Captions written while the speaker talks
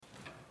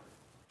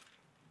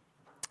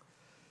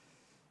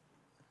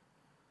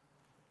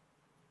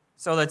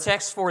So the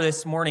text for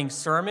this morning's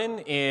sermon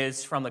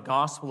is from the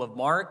Gospel of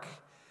Mark,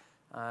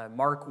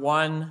 Mark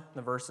 1,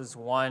 the verses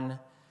 1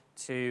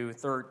 to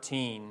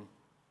 13.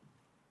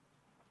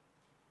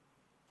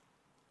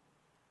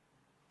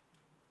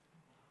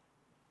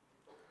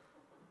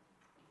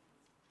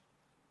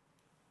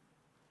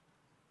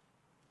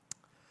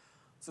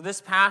 So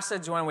this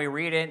passage, when we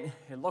read it,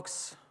 it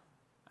looks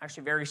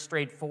actually very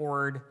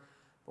straightforward.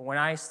 But when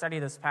I study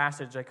this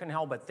passage, I couldn't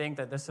help but think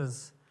that this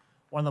is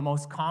one of the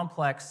most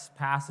complex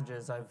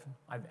passages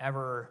I've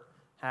ever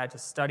had to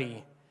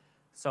study.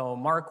 So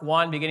Mark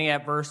 1, beginning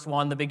at verse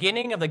 1, the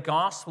beginning of the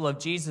gospel of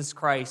Jesus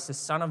Christ, the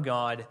Son of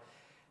God,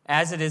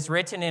 as it is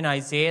written in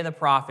Isaiah the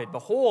prophet,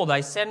 "Behold,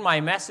 I send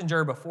my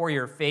messenger before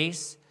your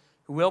face,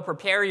 who will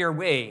prepare your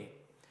way.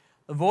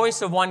 The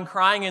voice of one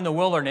crying in the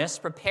wilderness,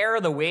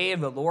 prepare the way of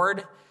the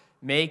Lord,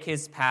 make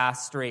his path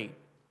straight."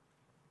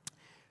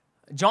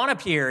 John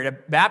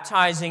appeared,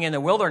 baptizing in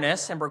the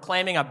wilderness and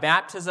proclaiming a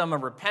baptism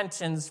of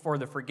repentance for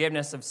the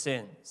forgiveness of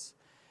sins.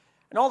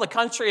 And all the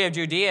country of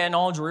Judea and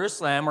all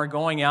Jerusalem were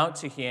going out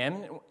to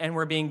him and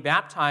were being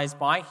baptized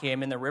by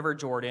him in the river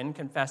Jordan,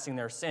 confessing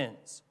their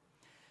sins.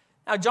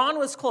 Now John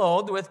was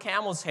clothed with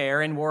camel's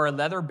hair and wore a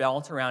leather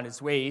belt around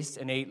his waist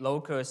and ate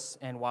locusts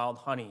and wild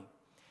honey.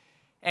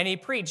 And he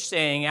preached,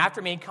 saying, "After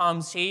me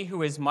comes he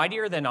who is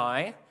mightier than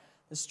I,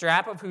 the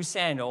strap of whose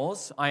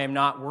sandals I am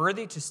not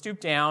worthy to stoop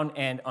down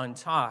and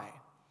untie.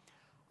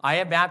 I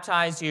have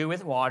baptized you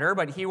with water,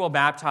 but he will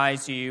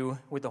baptize you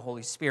with the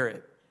Holy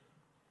Spirit."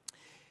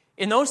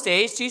 In those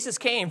days, Jesus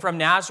came from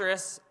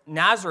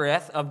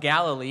Nazareth of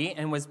Galilee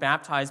and was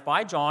baptized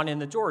by John in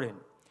the Jordan.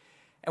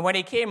 And when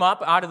he came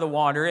up out of the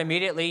water,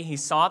 immediately he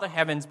saw the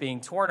heavens being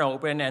torn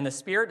open and the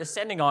Spirit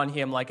descending on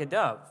him like a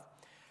dove.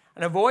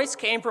 And a voice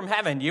came from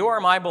heaven, "You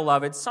are my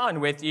beloved Son,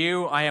 with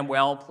you I am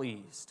well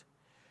pleased."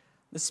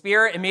 The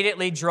Spirit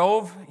immediately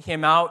drove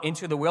him out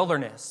into the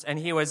wilderness, and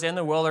he was in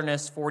the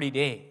wilderness 40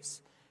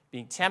 days,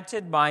 being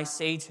tempted by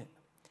Satan.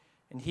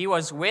 And he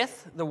was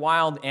with the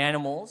wild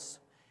animals,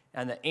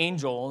 and the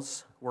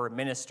angels were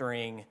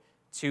ministering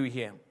to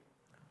him.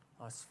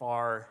 Thus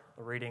far,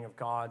 the reading of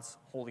God's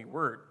holy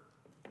word.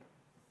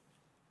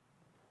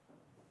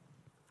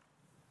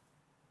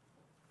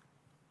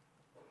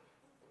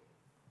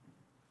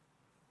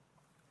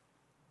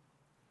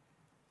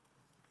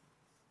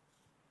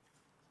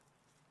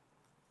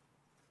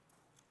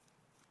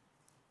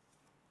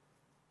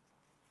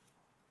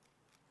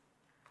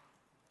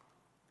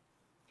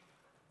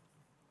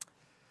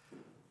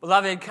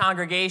 Beloved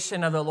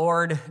congregation of the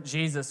Lord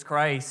Jesus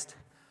Christ,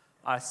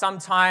 some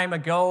time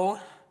ago,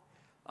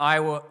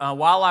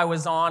 while I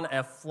was on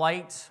a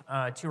flight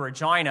to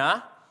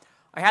Regina,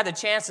 I had the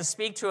chance to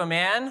speak to a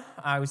man.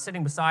 I was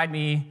sitting beside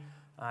me.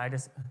 I had a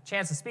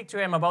chance to speak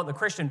to him about the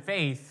Christian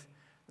faith.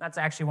 That's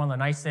actually one of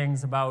the nice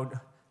things about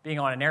being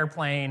on an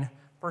airplane.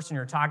 The person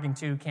you're talking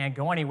to can't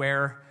go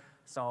anywhere,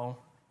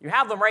 so you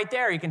have them right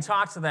there. You can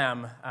talk to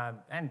them,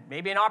 and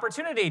maybe an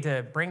opportunity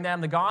to bring them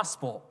the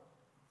gospel.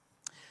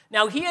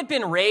 Now, he had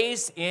been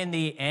raised in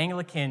the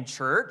Anglican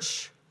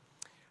Church,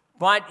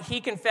 but he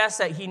confessed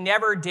that he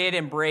never did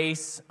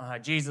embrace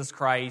Jesus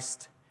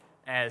Christ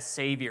as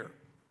Savior.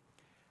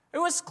 It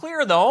was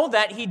clear, though,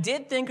 that he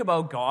did think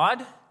about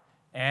God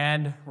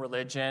and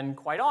religion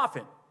quite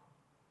often.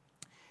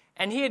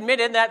 And he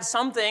admitted that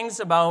some things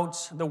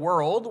about the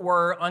world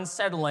were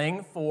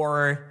unsettling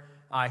for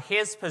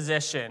his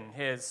position,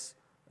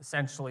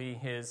 essentially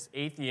his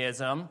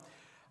atheism,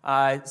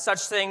 such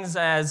things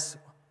as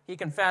he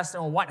confessed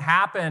on what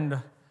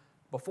happened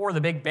before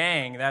the Big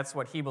Bang. That's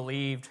what he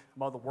believed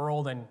about the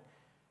world, and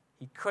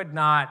he could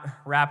not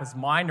wrap his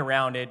mind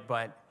around it,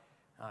 but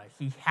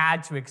he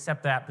had to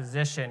accept that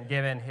position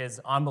given his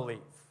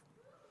unbelief.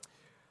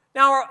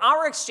 Now,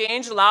 our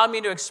exchange allowed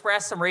me to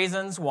express some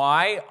reasons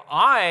why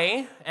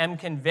I am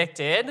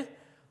convicted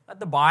that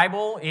the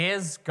Bible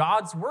is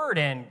God's Word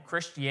and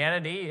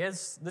Christianity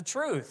is the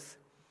truth.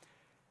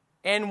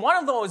 And one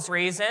of those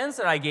reasons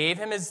that I gave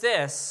him is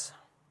this: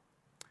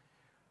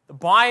 the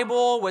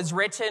Bible was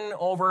written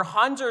over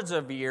hundreds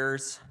of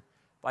years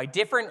by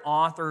different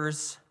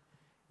authors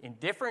in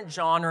different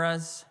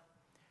genres,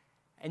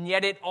 and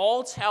yet it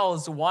all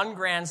tells one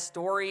grand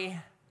story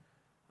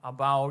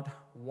about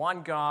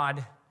one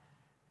God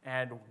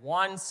and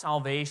one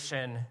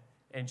salvation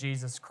in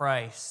Jesus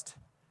Christ.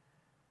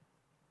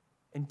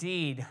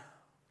 Indeed,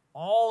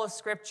 all of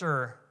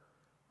Scripture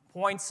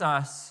points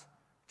us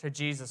to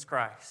Jesus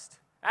Christ.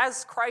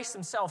 As Christ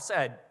himself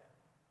said,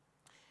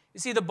 you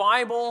see, the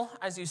Bible,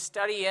 as you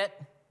study it,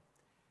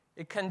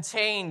 it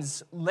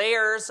contains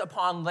layers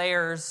upon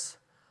layers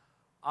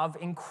of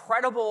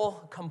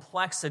incredible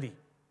complexity.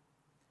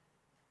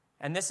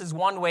 And this is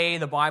one way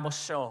the Bible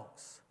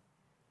shows.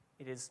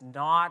 It is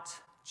not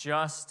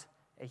just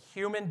a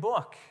human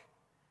book.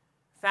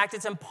 In fact,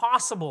 it's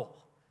impossible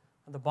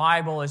that the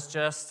Bible is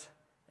just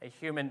a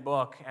human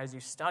book as you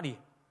study.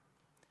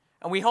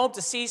 And we hope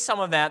to see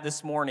some of that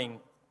this morning.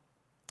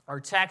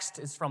 Our text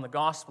is from the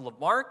Gospel of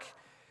Mark.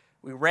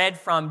 We read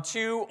from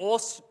two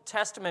Old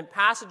Testament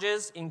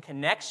passages in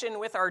connection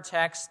with our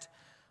text,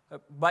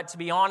 But to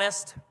be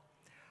honest,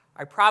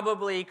 I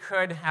probably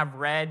could have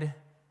read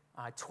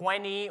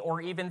 20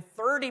 or even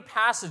 30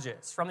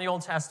 passages from the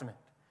Old Testament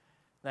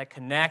that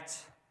connect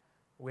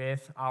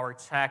with our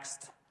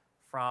text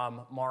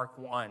from Mark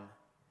 1.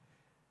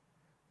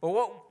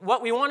 But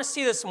what we want to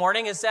see this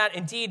morning is that,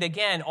 indeed,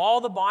 again,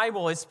 all the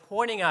Bible is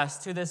pointing us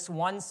to this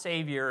one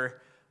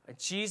Savior,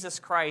 Jesus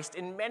Christ,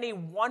 in many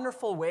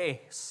wonderful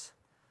ways.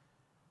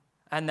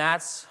 And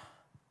that's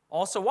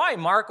also why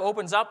Mark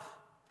opens up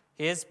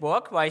his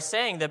book by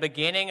saying the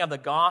beginning of the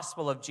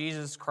gospel of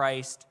Jesus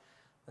Christ,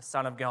 the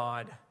Son of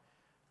God.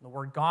 The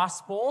word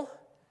gospel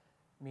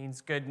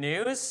means good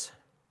news.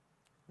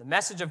 The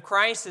message of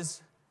Christ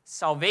is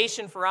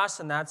salvation for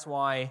us, and that's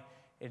why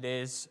it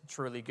is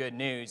truly good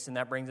news. And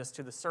that brings us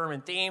to the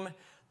sermon theme,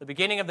 the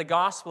beginning of the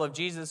gospel of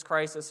Jesus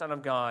Christ, the Son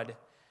of God.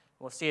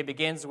 We'll see it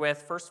begins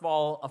with, first of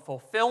all, a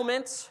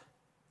fulfillment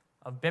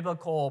of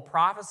biblical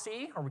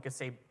prophecy, or we could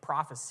say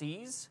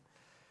prophecies.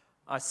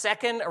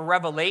 Second, a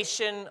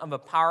revelation of a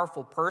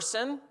powerful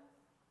person.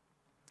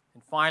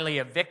 And finally,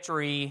 a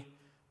victory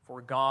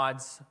for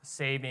God's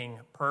saving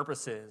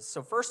purposes.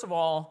 So first of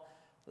all,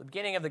 the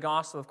beginning of the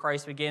gospel of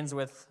Christ begins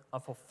with a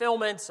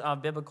fulfillment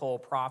of biblical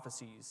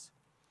prophecies.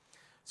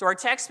 So our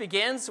text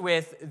begins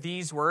with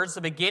these words,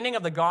 the beginning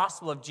of the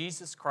gospel of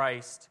Jesus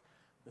Christ,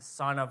 the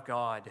Son of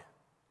God.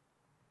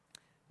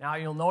 Now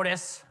you'll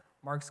notice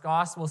Mark's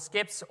gospel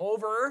skips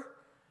over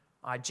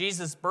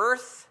Jesus'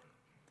 birth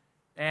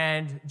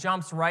and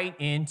jumps right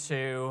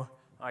into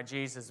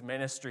Jesus'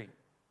 ministry.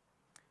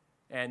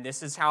 And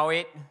this is how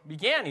it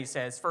began, he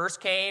says.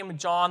 First came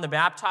John the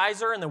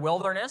Baptizer in the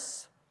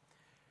wilderness,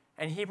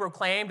 and he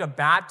proclaimed a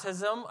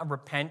baptism of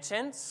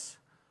repentance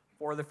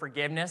for the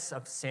forgiveness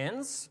of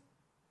sins.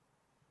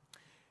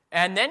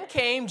 And then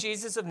came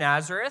Jesus of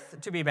Nazareth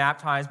to be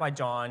baptized by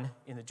John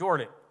in the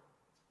Jordan.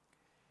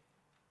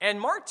 And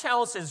Mark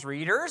tells his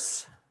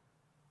readers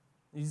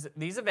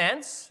these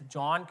events,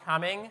 John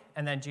coming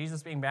and then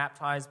Jesus being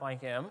baptized by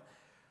him,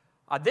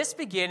 this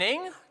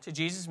beginning to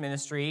Jesus'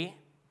 ministry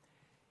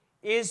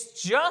is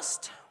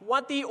just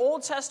what the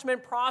Old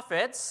Testament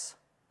prophets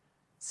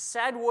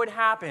said would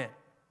happen.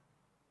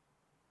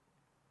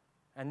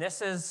 And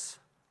this is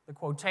the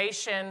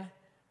quotation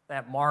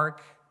that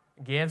Mark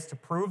gives to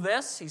prove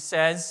this.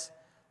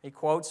 He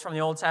quotes from the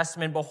Old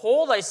Testament,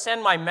 "Behold, I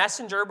send my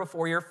messenger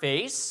before your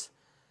face,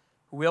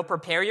 who will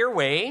prepare your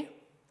way.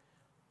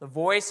 The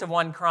voice of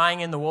one crying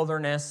in the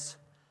wilderness,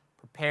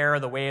 prepare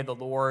the way of the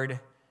Lord,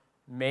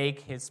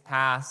 make his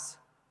paths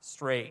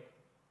straight."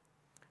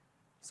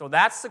 So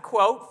that's the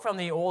quote from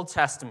the Old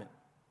Testament.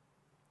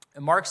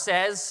 And Mark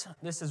says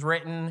this is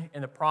written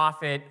in the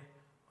prophet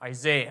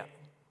Isaiah.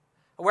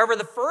 However,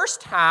 the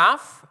first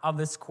half of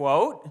this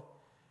quote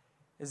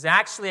is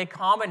actually a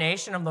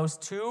combination of those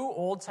two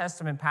Old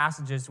Testament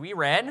passages we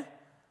read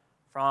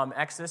from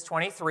Exodus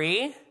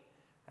 23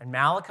 and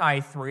Malachi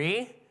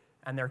 3,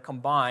 and they're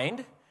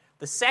combined.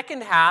 The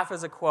second half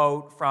is a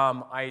quote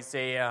from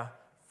Isaiah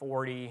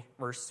 40,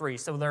 verse 3.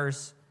 So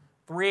there's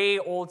three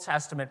Old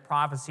Testament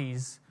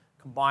prophecies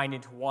combined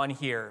into one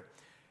here.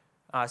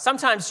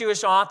 Sometimes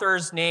Jewish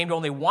authors named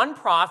only one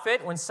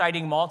prophet when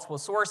citing multiple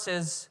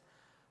sources.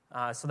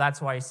 So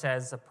that's why he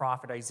says the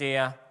prophet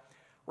Isaiah.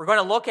 We're going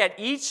to look at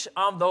each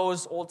of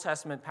those Old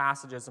Testament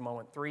passages in a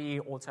moment, three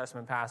Old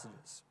Testament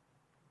passages.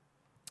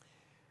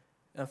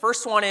 The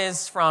first one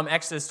is from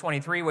Exodus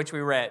 23, which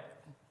we read.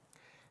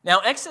 Now,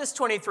 Exodus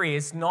 23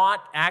 is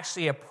not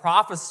actually a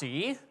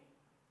prophecy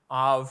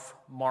of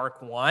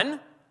Mark 1.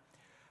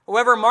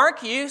 However,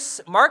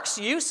 Mark's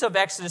use of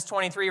Exodus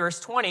 23, verse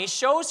 20,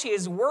 shows he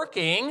is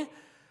working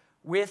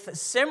with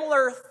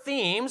similar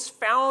themes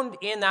found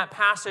in that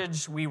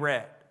passage we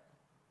read.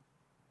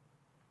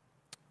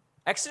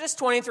 Exodus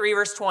 23,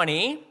 verse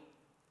 20,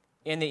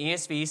 in the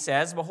ESV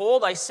says,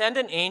 "Behold, I send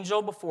an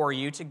angel before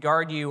you to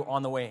guard you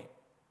on the way."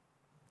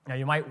 Now,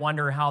 you might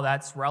wonder how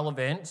that's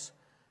relevant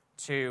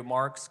to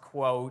Mark's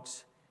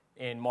quote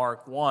in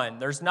Mark 1.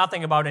 There's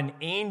nothing about an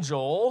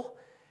angel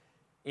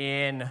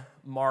in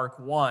Mark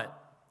 1.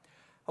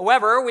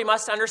 However, we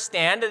must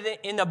understand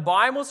that in the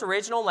Bible's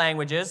original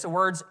languages, the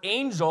words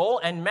angel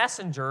and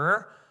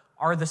messenger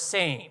are the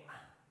same,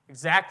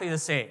 exactly the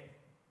same.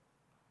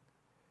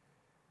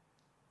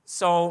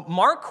 So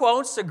Mark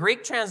quotes the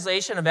Greek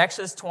translation of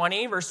Exodus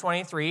 20, verse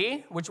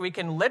 23, which we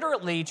can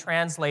literally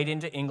translate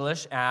into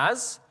English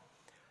as,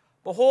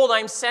 "Behold,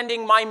 I'm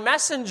sending my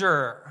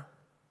messenger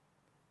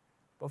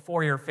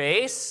before your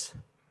face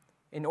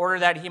in order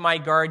that he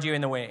might guard you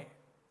in the way."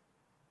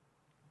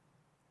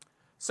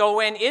 So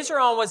when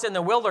Israel was in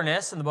the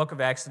wilderness in the book of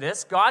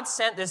Exodus, God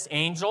sent this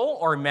angel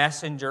or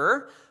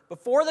messenger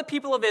before the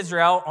people of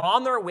Israel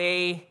on their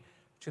way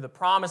to the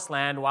promised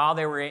land while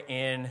they were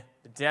in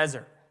the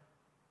desert.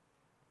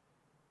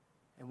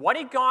 And what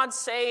did God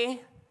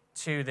say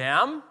to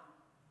them?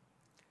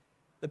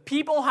 The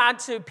people had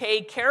to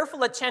pay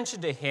careful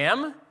attention to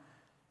him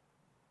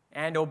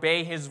and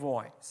obey his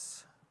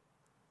voice.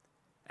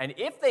 And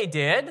if they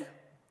did,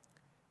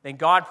 then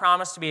God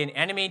promised to be an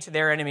enemy to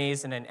their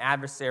enemies and an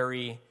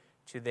adversary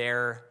to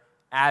their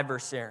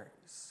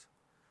adversaries.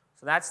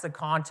 So that's the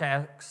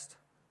context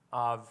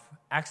of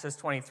Exodus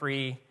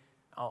 23.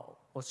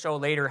 We'll show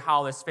later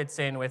how this fits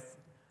in with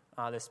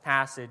this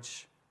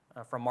passage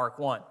from Mark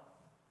 1.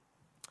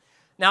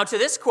 Now, to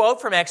this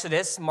quote from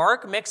Exodus,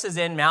 Mark mixes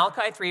in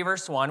Malachi 3,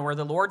 verse 1, where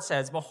the Lord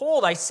says,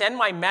 "Behold, I send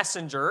my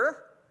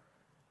messenger.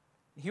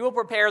 He will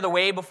prepare the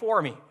way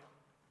before me."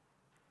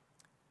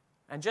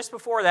 And just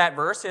before that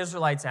verse, the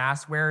Israelites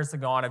ask, "Where is the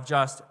God of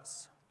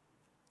justice?"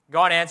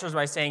 God answers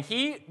by saying,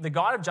 "He, the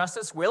God of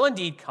justice, will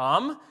indeed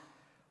come,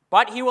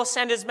 but he will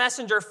send his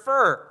messenger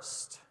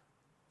first,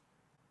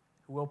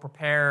 who will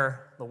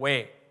prepare the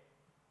way."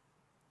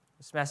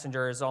 This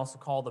messenger is also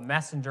called the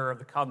messenger of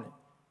the covenant.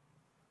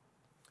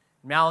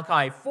 In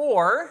Malachi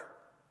 4,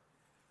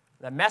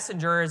 the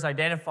messenger is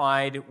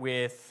identified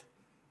with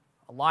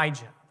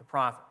Elijah, the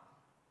prophet.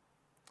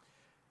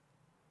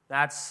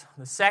 That's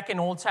the second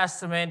Old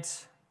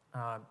Testament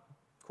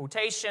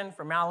quotation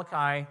from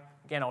Malachi.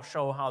 Again, I'll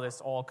show how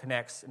this all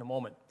connects in a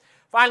moment.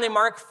 Finally,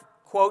 Mark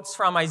quotes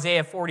from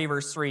Isaiah 40,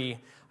 verse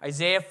 3.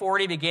 Isaiah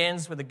 40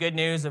 begins with the good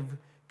news of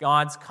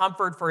God's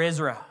comfort for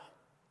Israel.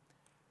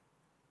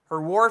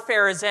 Her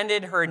warfare is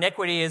ended, her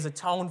iniquity is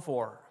atoned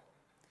for.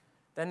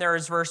 Then there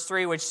is verse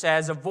 3, which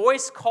says, "A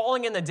voice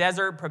calling in the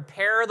desert,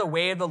 prepare the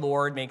way of the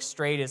Lord, make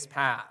straight his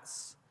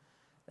paths."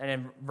 Then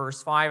in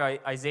verse 5,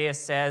 Isaiah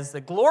says,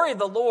 "The glory of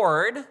the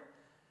Lord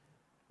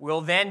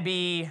will then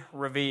be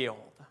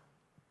revealed,"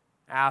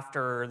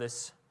 after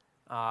this,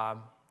 the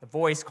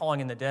voice calling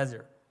in the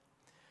desert.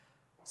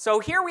 So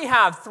here we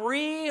have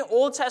 3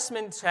 Old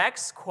Testament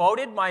texts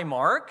quoted by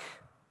Mark.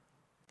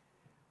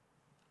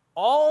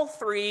 All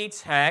 3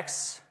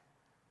 texts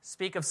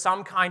speak of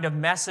some kind of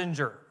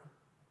messenger.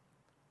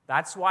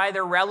 That's why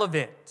they're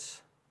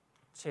relevant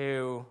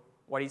to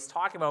what he's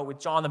talking about with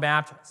John the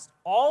Baptist.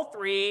 All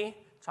 3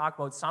 talk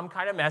about some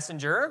kind of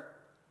messenger.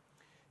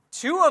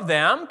 2 of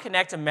them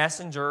connect a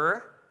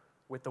messenger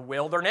with the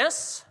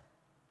wilderness.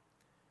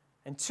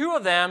 And 2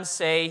 of them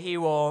say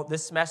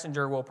this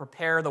messenger will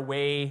prepare the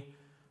way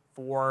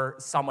for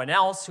someone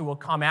else who will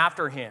come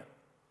after him.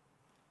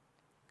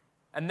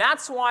 And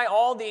that's why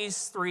all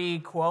these 3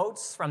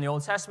 quotes from the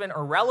Old Testament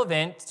are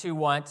relevant to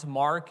what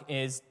Mark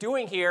is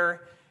doing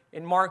here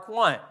in Mark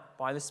 1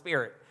 by the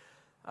Spirit.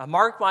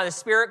 Mark, by the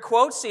Spirit,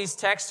 quotes these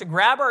texts to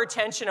grab our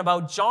attention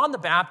about John the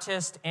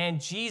Baptist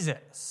and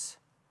Jesus.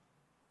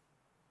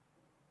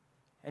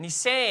 And he's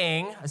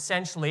saying,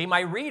 essentially, my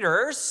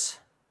readers,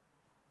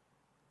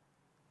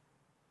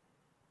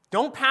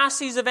 don't pass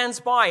these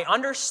events by.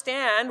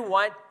 Understand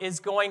what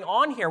is going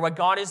on here, what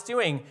God is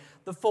doing.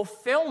 The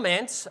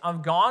fulfillment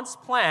of God's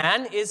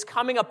plan is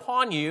coming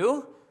upon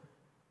you.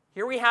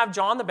 Here we have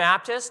John the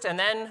Baptist and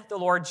then the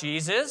Lord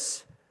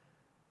Jesus.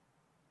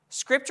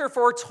 Scripture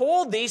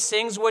foretold these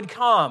things would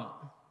come.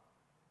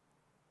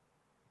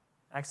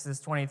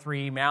 Exodus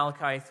 23,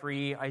 Malachi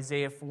 3,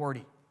 Isaiah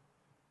 40.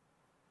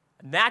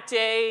 And that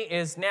day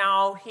is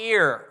now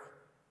here.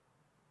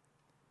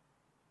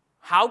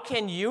 How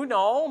can you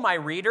know, my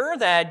reader,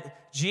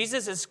 that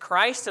Jesus is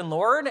Christ and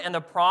Lord and the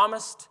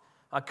promised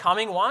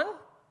coming one?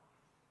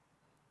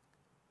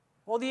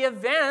 Well, the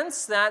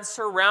events that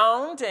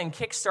surround and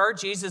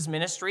kickstart Jesus'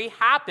 ministry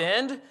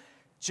happened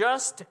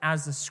just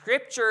as the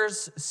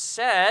Scriptures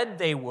said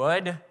they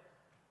would,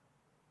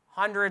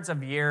 hundreds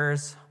of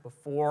years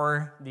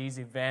before these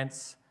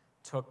events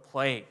took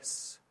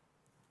place.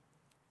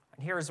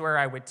 And here's where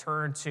I would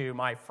turn to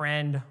my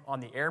friend on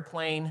the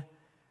airplane.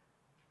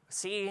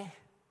 See,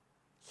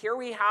 here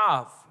we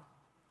have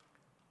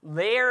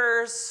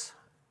layers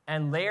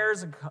and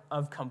layers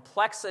of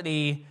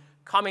complexity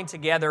coming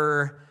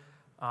together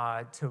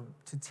to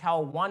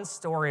tell one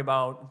story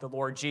about the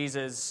Lord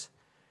Jesus.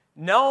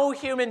 No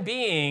human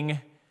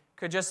being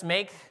could just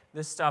make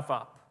this stuff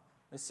up.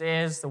 This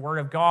is the Word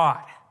of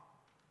God.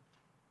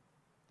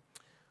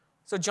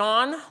 So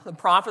John, the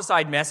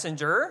prophesied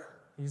messenger,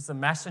 he's the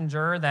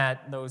messenger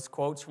that those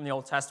quotes from the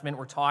Old Testament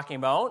were talking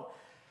about.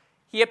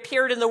 He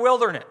appeared in the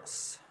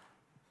wilderness,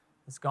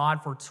 as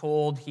God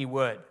foretold he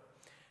would.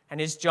 And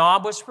his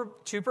job was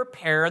to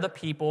prepare the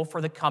people for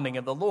the coming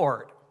of the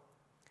Lord.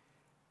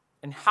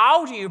 And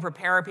how do you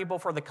prepare people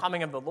for the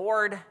coming of the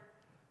Lord?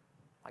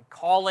 By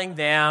calling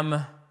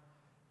them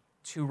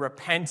to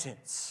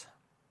repentance.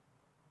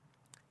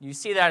 You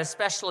see that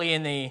especially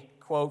in the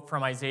quote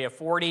from Isaiah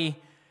 40.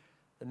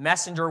 The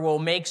messenger will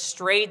make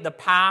straight the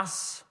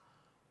paths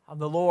of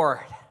the Lord.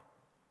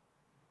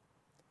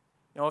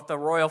 You know, if the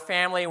royal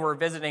family were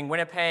visiting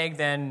Winnipeg,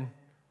 then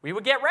we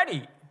would get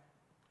ready,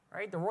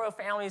 right? The royal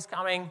family is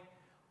coming.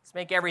 Let's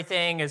make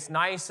everything as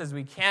nice as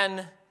we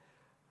can.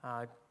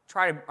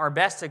 Try our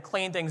best to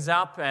clean things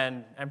up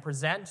and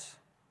present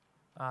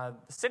the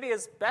city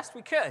as best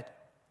we could.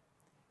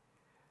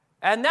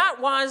 And that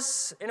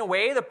was, in a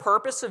way, the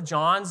purpose of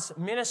John's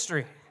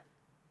ministry.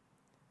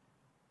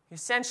 He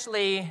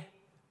essentially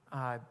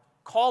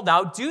called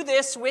out, do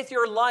this with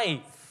your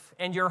life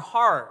and your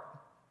heart.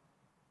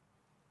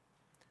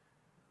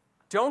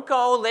 Don't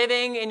go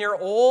living in your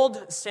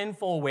old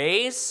sinful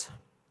ways.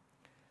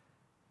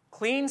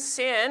 Clean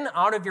sin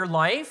out of your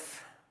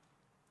life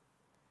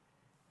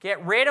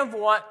Get rid of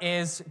what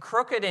is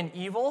crooked and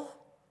evil.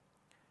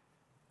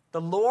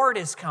 The Lord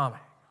is coming.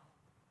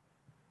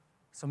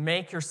 So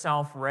make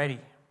yourself ready.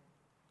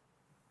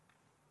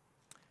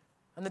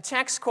 And the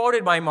text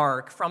quoted by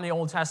Mark from the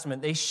Old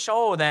Testament, they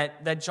show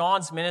that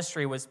John's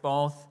ministry was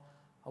both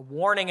a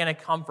warning and a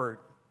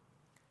comfort.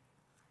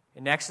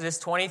 In Exodus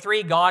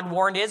 23, God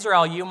warned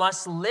Israel, you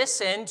must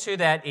listen to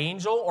that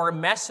angel or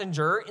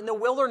messenger in the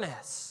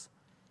wilderness.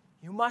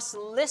 You must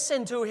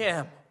listen to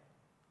him.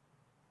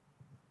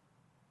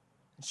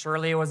 And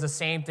surely it was the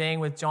same thing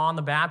with John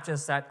the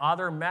Baptist, that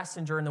other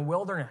messenger in the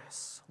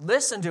wilderness.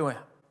 Listen to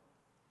him.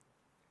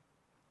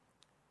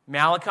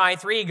 Malachi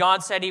 3,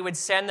 God said he would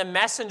send the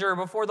messenger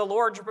before the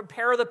Lord to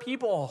prepare the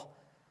people.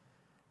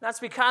 That's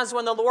because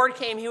when the Lord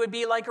came, he would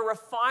be like a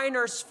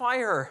refiner's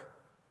fire.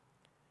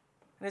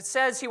 And it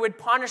says he would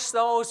punish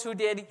those who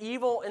did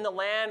evil in the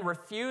land,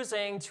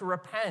 refusing to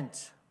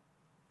repent.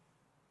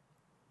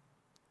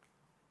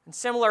 And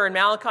similar in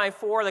Malachi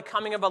 4, the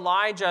coming of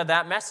Elijah,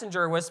 that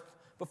messenger, was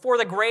before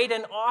the great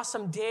and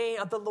awesome day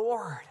of the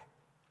Lord.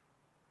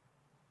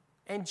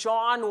 And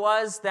John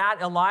was that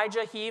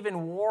Elijah. He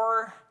even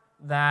wore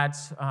that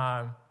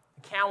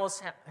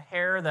camel's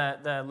hair,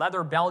 the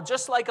leather belt,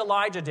 just like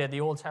Elijah did,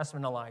 the Old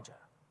Testament Elijah.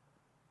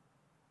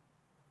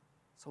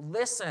 So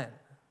listen,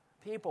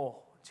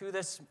 people, to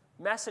this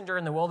messenger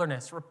in the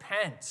wilderness.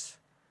 Repent.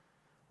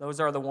 Those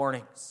are the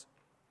warnings.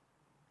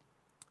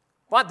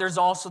 But there's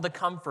also the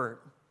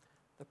comfort.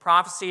 The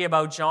prophecy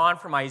about John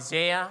from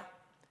Isaiah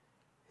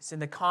is in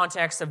the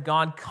context of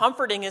God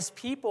comforting his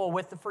people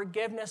with the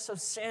forgiveness of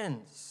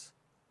sins.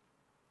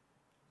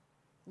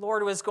 The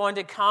Lord was going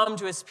to come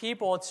to his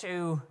people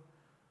to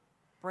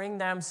bring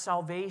them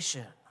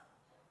salvation.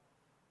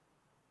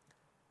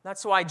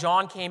 That's why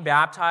John came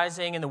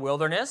baptizing in the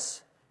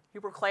wilderness. He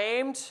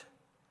proclaimed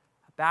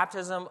a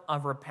baptism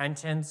of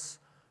repentance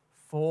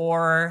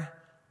for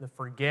the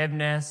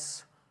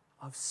forgiveness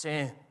of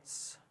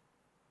sins.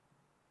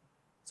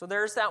 So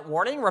there's that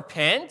warning,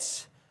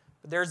 repent,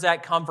 but there's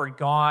that comfort.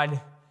 God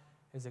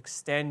is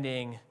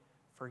extending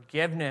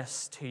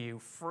forgiveness to you,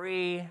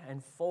 free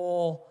and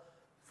full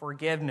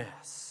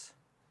forgiveness.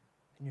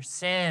 And your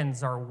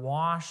sins are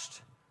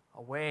washed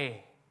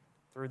away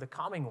through the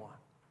coming one.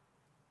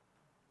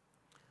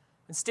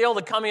 And still,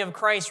 the coming of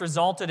Christ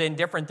resulted in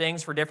different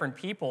things for different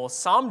people.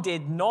 Some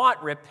did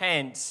not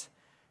repent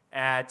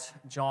at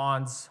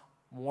John's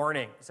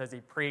warnings as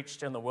he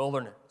preached in the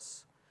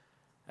wilderness.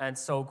 And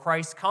so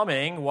Christ's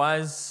coming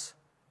was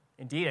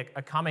indeed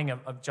a coming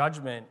of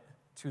judgment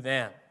to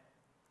them.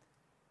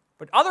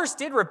 But others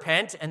did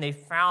repent, and they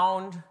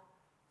found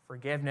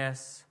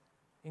forgiveness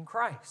in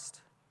Christ.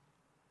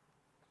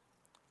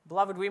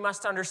 Beloved, we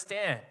must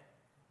understand.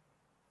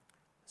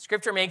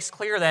 Scripture makes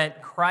clear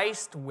that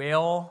Christ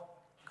will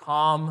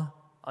come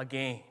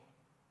again.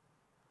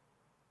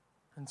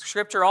 And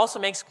Scripture also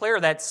makes clear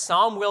that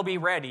some will be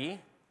ready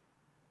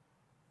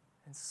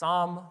and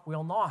some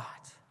will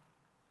not.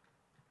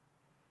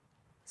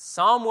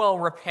 Some will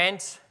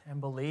repent and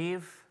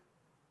believe,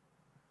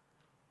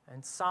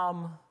 and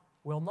some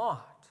will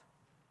not.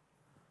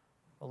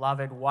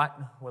 Beloved, what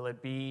will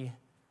it be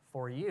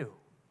for you?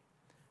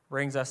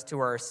 Brings us to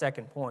our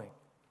second point.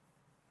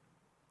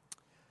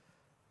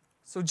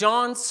 So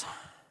John's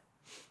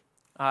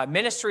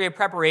ministry of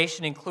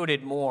preparation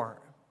included more.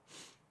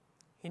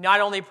 He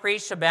not only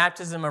preached a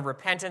baptism of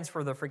repentance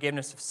for the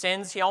forgiveness of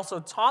sins, he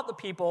also taught the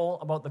people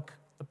about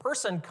the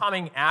person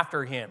coming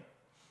after him.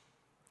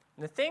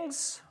 And the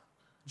things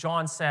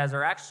John says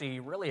are actually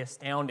really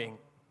astounding.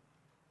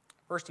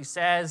 First, he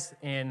says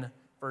in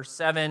verse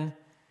 7,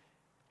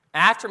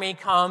 "After me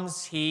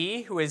comes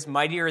he who is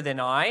mightier than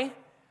I,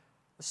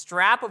 the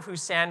strap of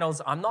whose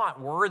sandals I'm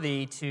not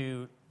worthy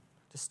to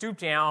stoop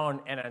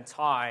down and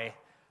untie."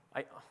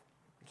 I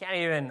can't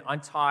even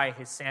untie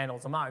his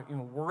sandals. I'm not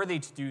even worthy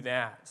to do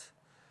that.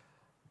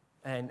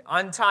 And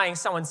untying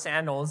someone's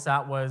sandals,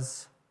 that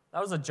was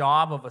a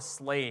job of a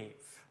slave.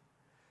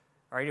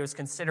 Right? It was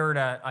considered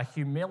a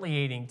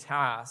humiliating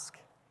task.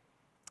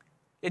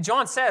 And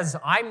John says,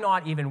 I'm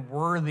not even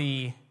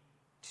worthy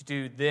to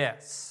do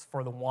this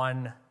for the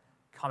one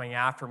coming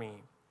after me.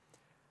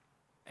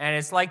 And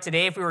it's like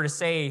today if we were to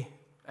say,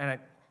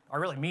 and I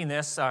really mean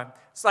this,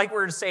 it's like we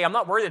were to say, I'm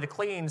not worthy to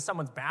clean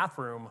someone's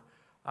bathroom.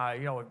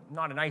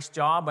 Not a nice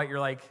job, but you're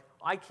like,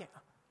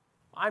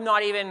 I'm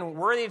not even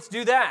worthy to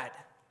do that.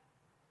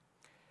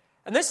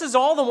 And this is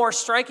all the more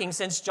striking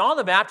since John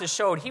the Baptist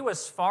showed he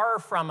was far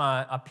from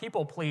a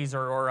people pleaser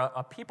or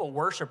a people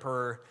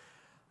worshiper.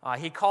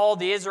 He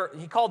called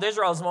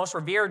Israel's most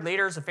revered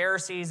leaders, the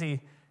Pharisees, he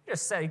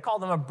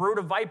called them a brood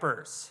of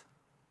vipers.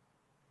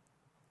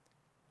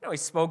 He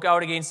spoke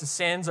out against the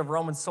sins of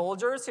Roman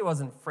soldiers. He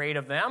wasn't afraid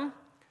of them.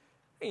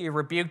 He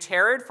rebuked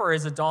Herod for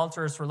his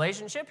adulterous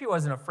relationship. He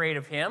wasn't afraid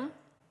of him.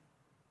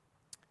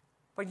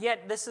 But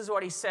yet, this is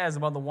what he says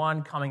about the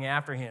one coming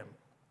after him.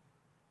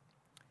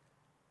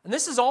 And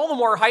this is all the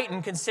more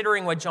heightened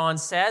considering what John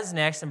says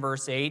next in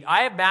verse 8.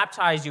 I have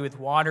baptized you with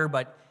water,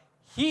 but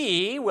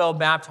he will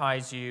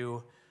baptize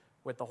you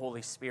with the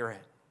Holy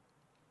Spirit.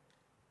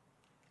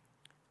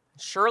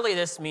 Surely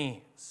this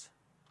means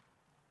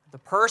the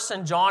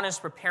person John is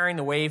preparing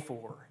the way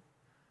for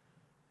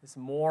is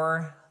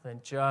more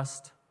than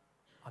just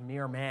a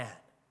mere man.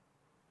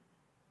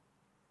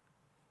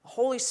 The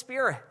Holy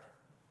Spirit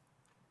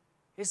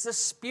is the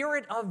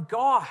Spirit of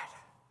God.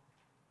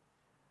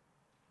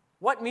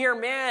 What mere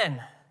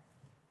man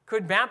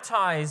could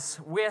baptize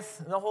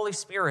with the Holy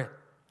Spirit?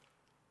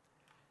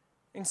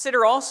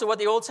 Consider also what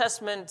the Old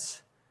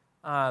Testament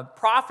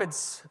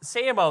prophets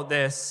say about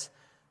this.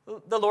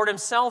 The Lord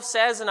himself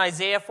says in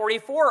Isaiah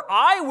 44,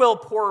 I will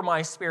pour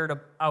my Spirit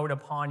out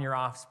upon your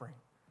offspring.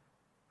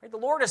 Right? The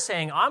Lord is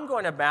saying, I'm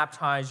going to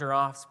baptize your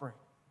offspring.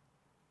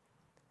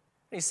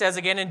 He says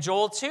again in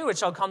Joel 2, it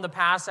shall come to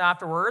pass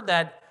afterward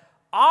that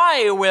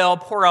I will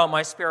pour out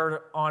my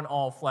Spirit on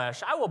all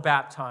flesh. I will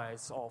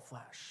baptize all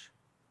flesh.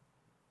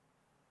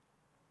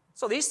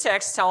 So these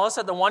texts tell us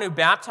that the one who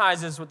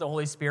baptizes with the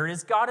Holy Spirit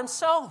is God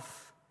himself.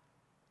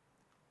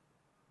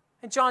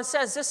 And John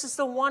says, this is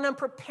the one I'm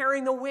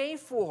preparing the way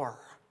for.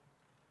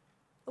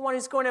 The one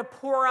who's going to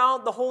pour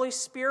out the Holy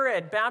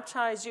Spirit,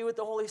 baptize you with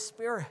the Holy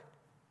Spirit.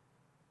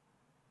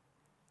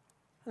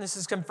 And this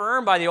is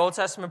confirmed by the Old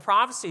Testament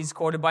prophecies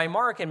quoted by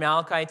Mark in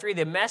Malachi 3.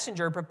 The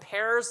messenger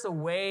prepares the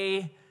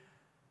way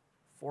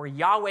for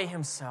Yahweh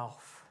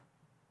himself.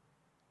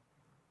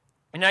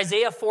 In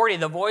Isaiah 40,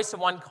 the voice of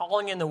one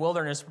calling in the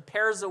wilderness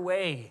prepares the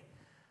way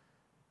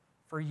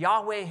for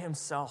Yahweh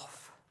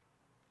himself.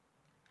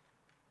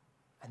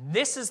 And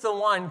this is the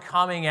one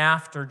coming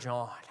after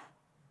John.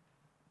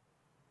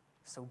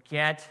 So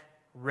get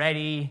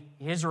ready,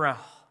 Israel.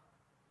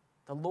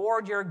 The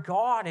Lord your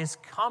God is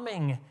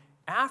coming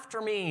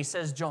after me,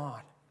 says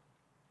John.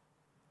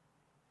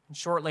 And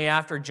shortly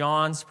after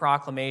John's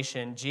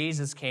proclamation,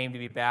 Jesus came to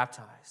be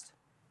baptized.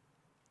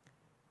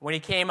 When he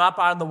came up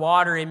out of the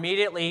water,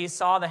 immediately he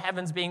saw the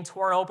heavens being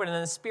torn open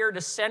and the Spirit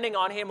descending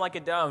on him like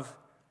a dove.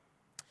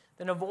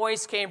 Then a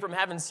voice came from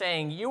heaven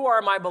saying, You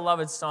are my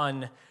beloved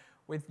Son.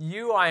 With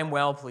you I am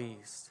well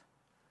pleased.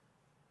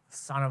 The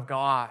Son of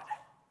God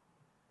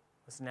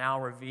was now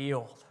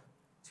revealed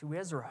to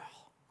Israel.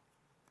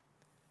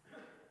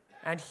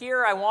 And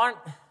here I want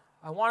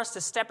us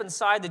to step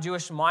inside the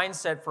Jewish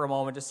mindset for a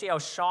moment to see how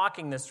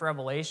shocking this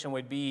revelation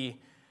would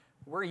be.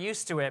 We're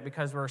used to it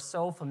because we're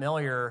so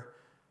familiar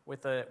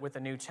with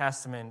the New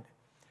Testament.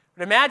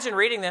 But imagine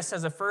reading this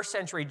as a first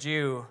century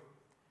Jew.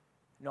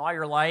 In all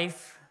your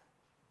life,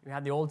 you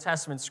had the Old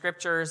Testament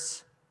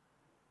scriptures.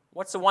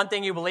 What's the one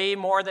thing you believe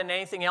more than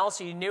anything else?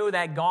 You knew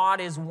that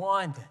God is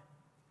one.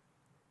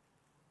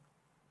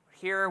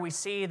 Here we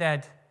see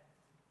that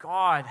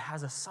God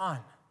has a son.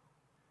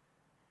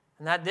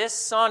 And that this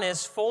Son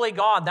is fully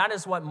God. That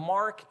is what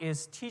Mark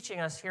is teaching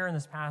us here in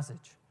this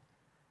passage.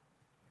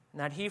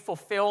 And that he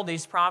fulfilled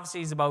these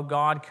prophecies about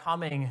God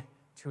coming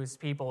to his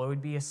people. It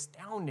would be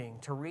astounding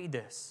to read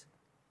this.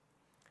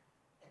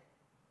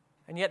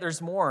 And yet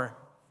there's more.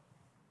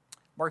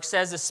 Mark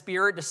says the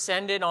Spirit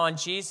descended on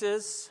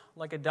Jesus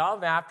like a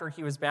dove after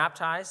he was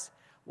baptized.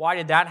 Why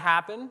did that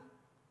happen?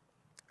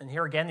 And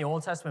here again, the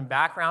Old Testament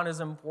background is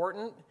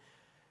important.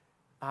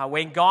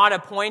 When God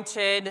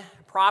appointed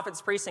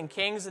prophets, priests, and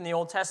kings in the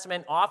Old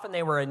Testament, often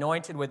they were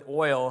anointed with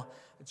oil.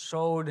 It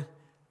showed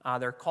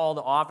their call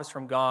to office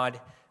from God.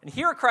 And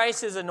here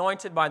Christ is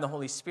anointed by the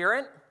Holy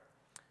Spirit.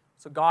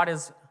 So God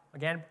is,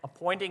 again,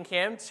 appointing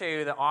him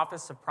to the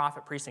office of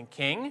prophet, priest, and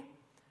king.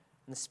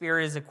 And the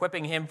Spirit is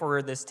equipping him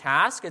for this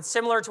task. It's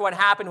similar to what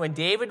happened when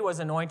David was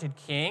anointed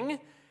king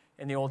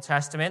in the Old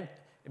Testament.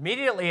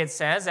 Immediately, it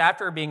says,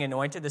 after being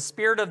anointed, the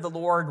Spirit of the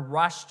Lord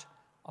rushed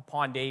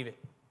upon David.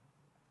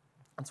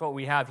 That's what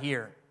we have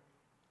here.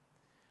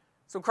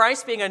 So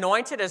Christ being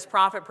anointed as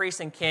prophet, priest,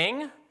 and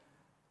king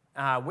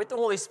with the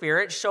Holy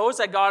Spirit shows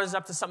that God is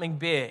up to something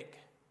big.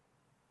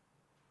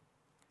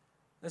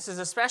 This is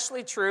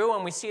especially true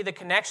when we see the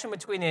connection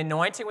between the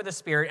anointing with the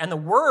Spirit and the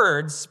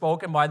words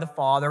spoken by the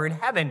Father in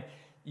heaven.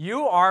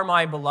 You are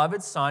my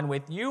beloved Son,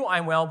 with you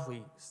I'm well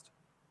pleased.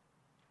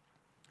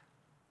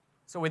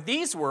 So with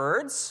these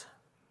words,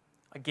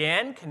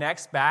 again,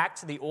 connects back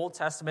to the Old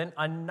Testament,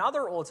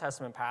 another Old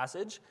Testament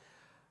passage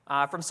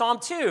from Psalm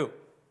 2,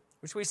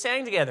 which we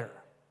sang together.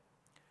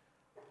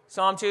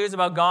 Psalm 2 is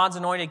about God's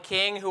anointed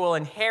king who will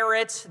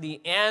inherit the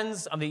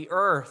ends of the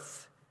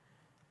earth.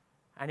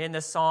 And in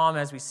this psalm,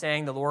 as we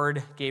sang, the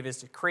Lord gave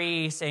his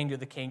decree, saying to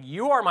the king,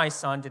 You are my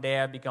son, today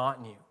I have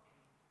begotten you.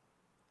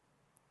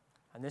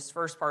 And this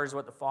first part is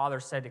what the Father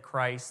said to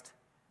Christ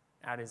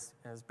at his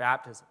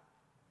baptism.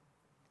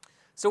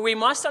 So we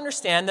must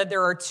understand that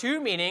there are two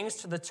meanings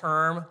to the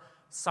term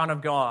Son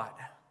of God.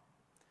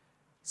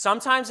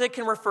 Sometimes it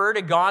can refer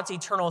to God's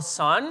eternal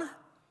Son,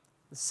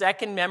 the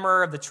second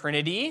member of the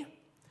Trinity.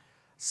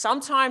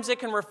 Sometimes it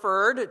can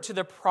refer to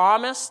the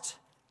promised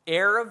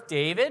heir of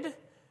David,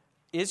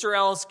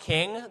 Israel's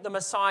king, the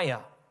Messiah.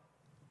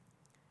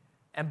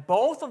 And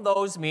both of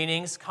those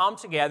meanings come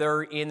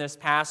together in this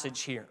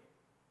passage here.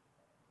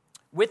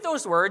 With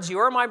those words, You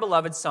are my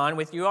beloved Son,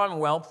 with you I'm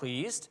well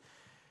pleased,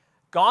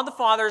 God the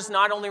Father is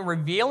not only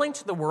revealing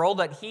to the world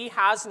that he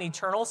has an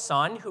eternal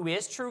Son who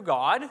is true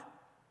God,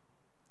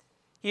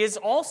 He is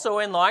also,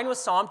 in line with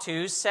Psalm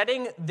 2,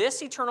 setting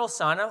this eternal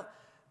Son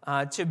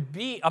to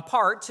be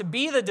apart, to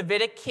be the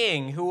Davidic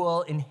king who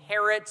will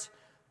inherit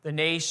the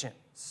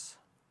nations.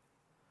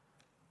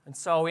 And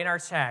so in our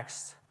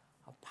text,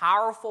 a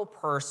powerful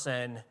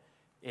person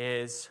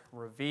is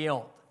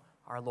revealed,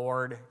 our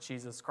Lord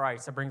Jesus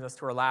Christ. That brings us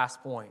to our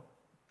last point.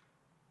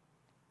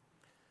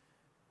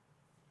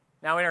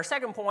 Now, in our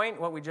second point,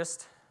 what we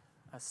just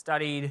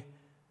studied,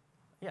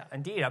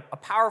 indeed, a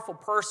powerful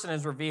person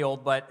is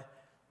revealed, but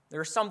there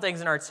are some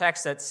things in our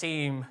text that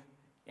seem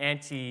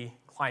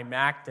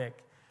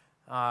anticlimactic.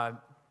 Again,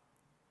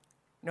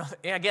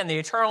 the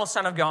eternal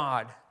Son of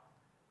God,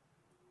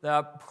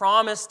 the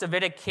promised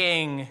Davidic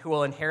king who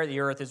will inherit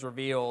the earth is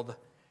revealed.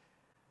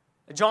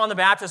 John the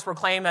Baptist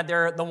proclaimed that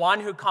the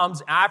one who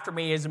comes after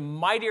me is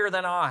mightier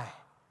than I.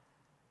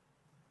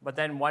 But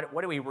then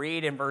what do we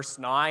read in verse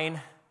 9?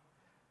 It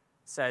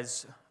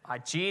says,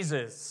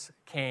 Jesus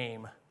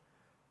came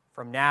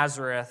from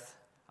Nazareth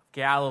of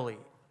Galilee.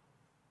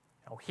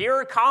 Now,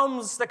 here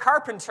comes the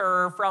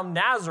carpenter from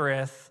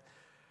Nazareth,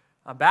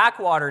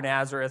 backwater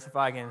Nazareth, if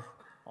I can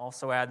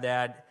also add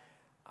that.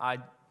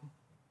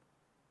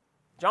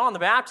 John the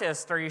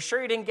Baptist, are you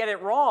sure you didn't get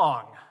it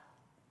wrong?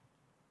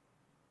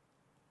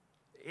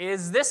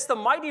 Is this the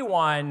mighty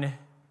one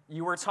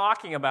you were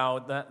talking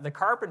about, the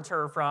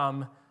carpenter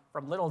from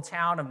little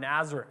town of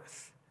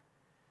Nazareth?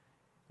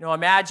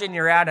 Imagine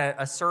you're at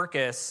a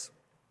circus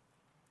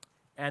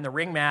and the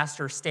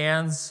ringmaster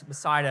stands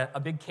beside a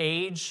big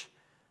cage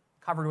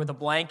covered with a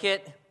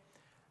blanket.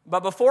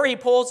 But before he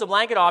pulls the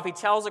blanket off, he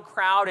tells the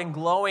crowd in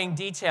glowing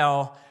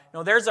detail,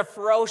 there's a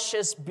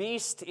ferocious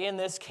beast in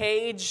this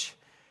cage.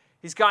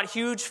 He's got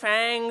huge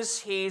fangs.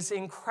 He's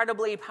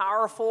incredibly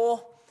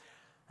powerful.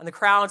 And the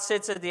crowd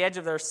sits at the edge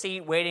of their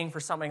seat waiting for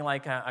something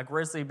like a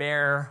grizzly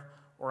bear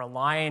or a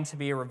lion to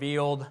be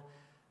revealed.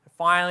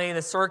 Finally,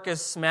 the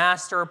circus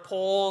master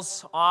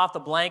pulls off the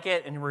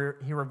blanket and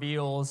he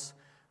reveals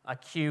a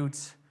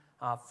cute,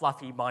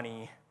 fluffy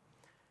bunny.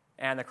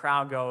 And the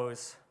crowd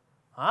goes,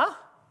 huh?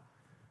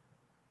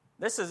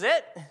 This is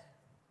it?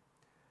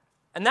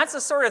 And that's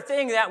the sort of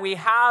thing that we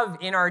have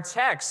in our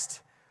text.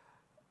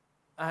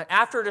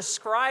 After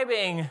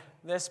describing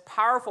this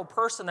powerful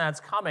person that's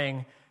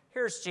coming,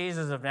 here's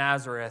Jesus of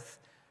Nazareth.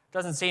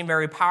 Doesn't seem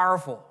very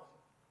powerful.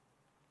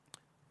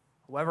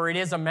 However, it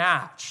is a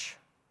match.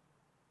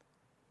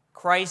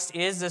 Christ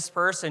is this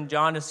person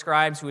John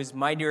describes who is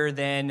mightier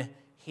than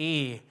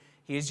he.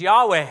 He is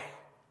Yahweh.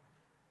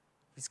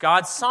 He's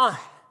God's Son.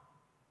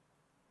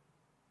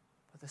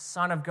 But the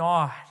Son of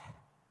God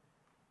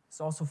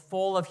is also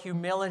full of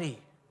humility.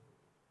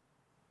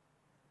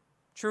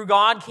 True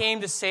God came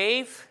to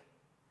save.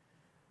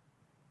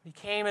 He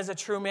came as a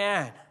true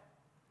man.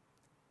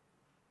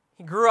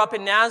 He grew up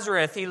in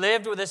Nazareth. He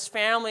lived with his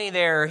family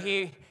there.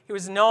 He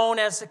was known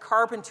as the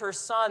carpenter's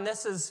son.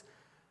 This is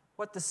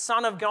what the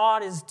Son of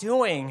God is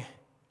doing.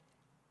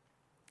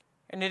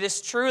 And it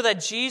is true that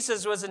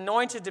Jesus was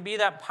anointed to be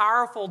that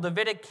powerful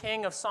Davidic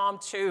king of Psalm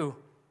 2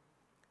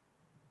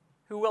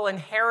 who will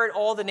inherit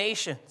all the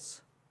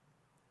nations.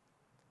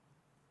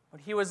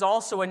 But he was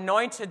also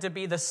anointed to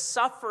be the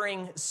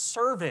suffering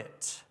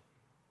servant.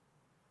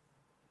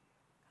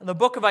 And the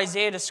book of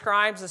Isaiah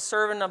describes the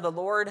servant of the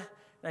Lord.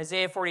 In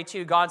Isaiah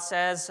 42, God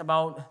says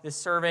about this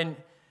servant,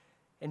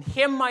 "In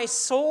him my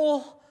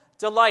soul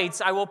delights,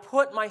 I will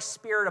put my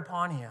spirit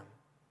upon him."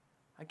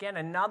 Again,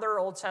 another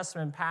Old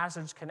Testament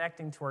passage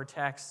connecting to our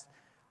text.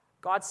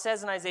 God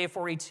says in Isaiah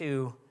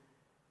 42,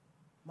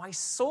 "My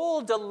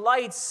soul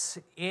delights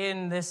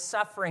in this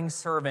suffering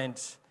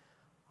servant.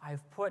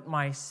 I've put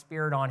my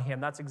spirit on him."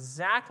 That's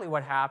exactly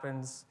what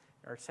happens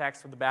in our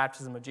text with the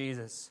baptism of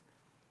Jesus.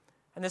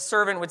 And this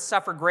servant would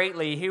suffer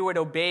greatly. He would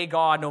obey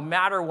God no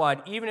matter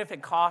what, even if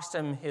it cost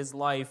him his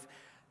life.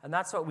 And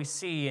that's what we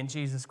see in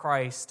Jesus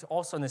Christ,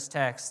 also in this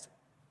text.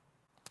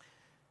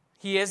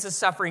 He is a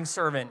suffering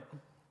servant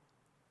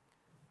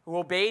who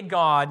obeyed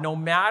God no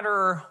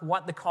matter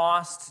what the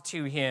cost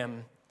to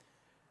him.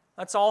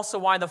 That's also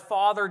why the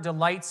Father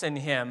delights in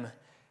him.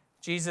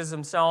 Jesus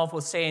himself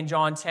will say in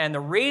John 10, "The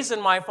reason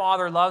my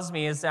Father loves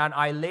me is that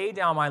I lay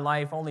down my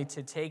life only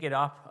to take it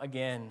up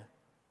again."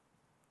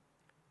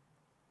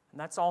 And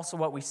that's also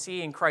what we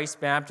see in Christ's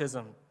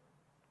baptism.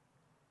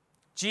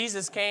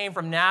 Jesus came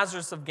from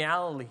Nazareth of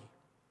Galilee.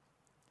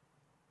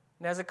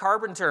 And as a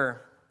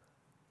carpenter,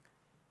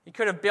 he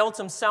could have built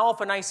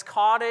himself a nice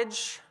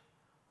cottage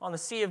on the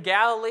Sea of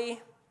Galilee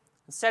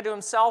and said to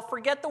himself,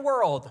 "Forget the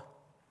world.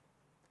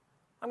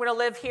 I'm going to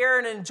live here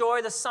and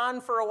enjoy the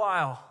sun for a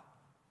while."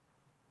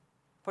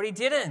 But he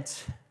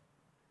didn't.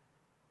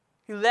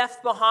 He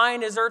left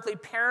behind his earthly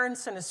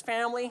parents and his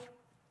family,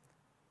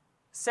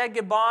 said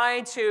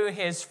goodbye to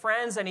his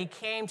friends, and he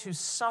came to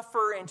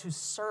suffer and to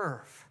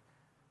serve.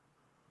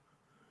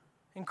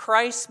 And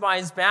Christ, by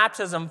his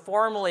baptism,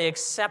 formally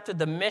accepted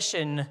the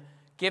mission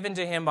given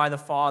to him by the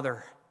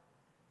Father.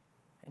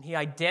 And he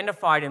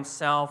identified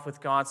himself with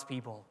God's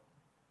people.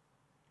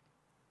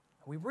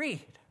 We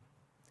read,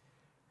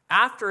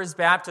 after his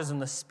baptism,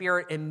 the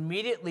Spirit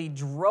immediately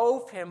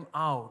drove him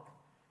out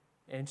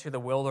into the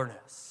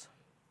wilderness.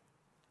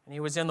 And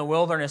he was in the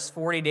wilderness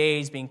 40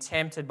 days being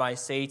tempted by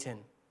Satan.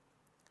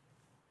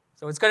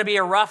 So it's going to be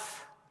a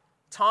rough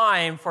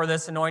time for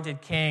this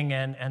anointed king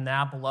and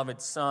that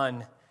beloved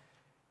son.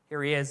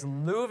 Here he is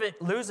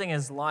losing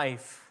his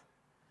life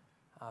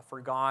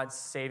for God's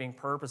saving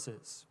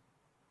purposes.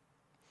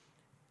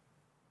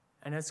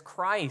 And as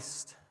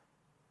Christ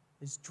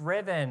is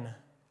driven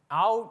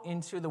out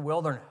into the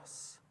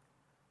wilderness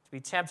to be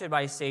tempted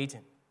by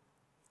Satan,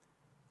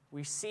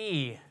 we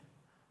see,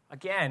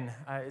 again,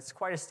 it's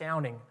quite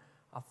astounding,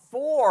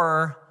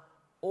 4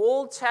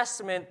 Old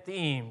Testament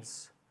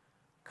themes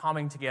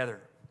coming together.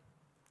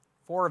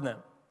 4 of them.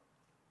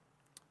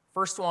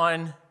 First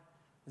one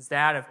is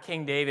that of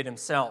King David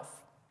himself.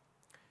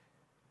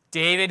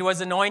 David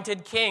was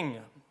anointed king.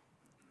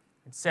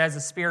 It says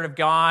the Spirit of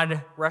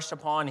God rushed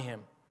upon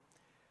him.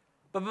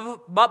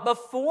 But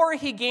before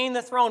he gained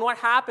the throne, what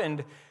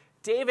happened?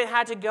 David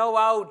had to go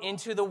out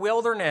into the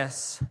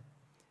wilderness,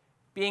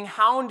 being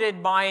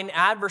hounded by an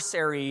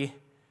adversary.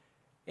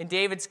 In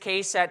David's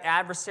case, that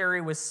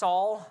adversary was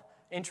Saul.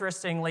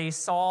 Interestingly,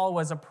 Saul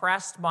was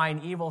oppressed by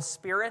an evil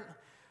spirit.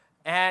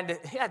 And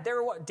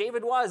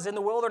David was in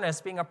the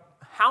wilderness being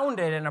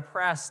hounded and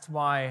oppressed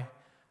by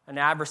an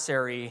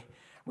adversary.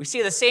 We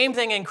see the same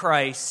thing in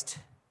Christ.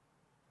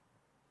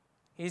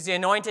 He's the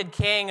anointed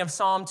king of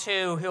Psalm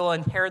 2 who will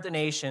inherit the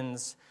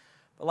nations.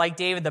 But like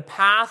David, the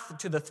path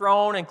to the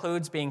throne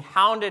includes being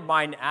hounded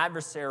by an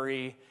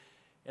adversary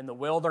in the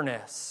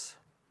wilderness.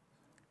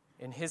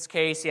 In his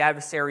case, the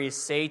adversary is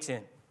Satan.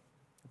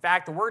 In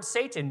fact, the word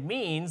Satan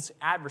means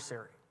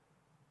adversary.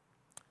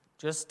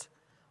 Just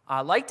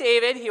like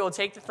David, he will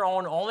take the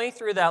throne only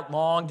through that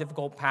long,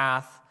 difficult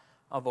path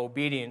of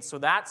obedience. So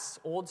that's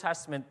Old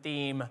Testament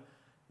theme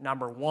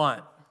number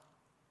 1.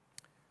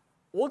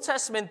 Old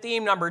Testament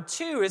theme number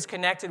 2 is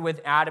connected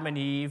with Adam and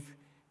Eve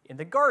in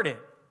the garden.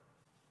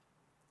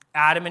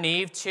 Adam and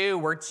Eve, too,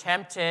 were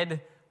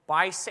tempted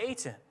by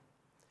Satan.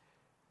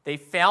 They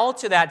fell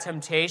to that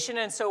temptation,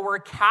 and so were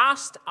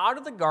cast out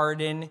of the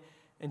garden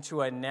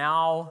into a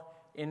now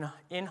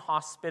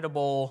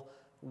inhospitable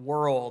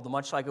world,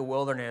 much like a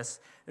wilderness.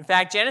 In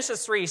fact,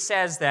 Genesis 3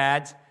 says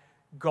that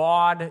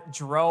God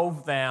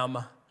drove them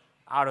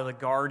out of the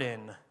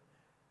garden.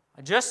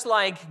 Just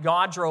like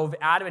God drove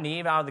Adam and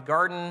Eve out of the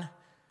garden,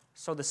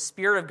 so the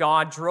Spirit of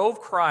God drove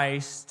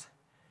Christ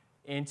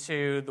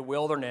into the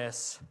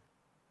wilderness.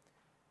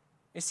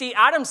 You see,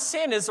 Adam's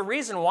sin is the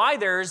reason why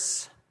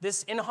there's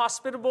this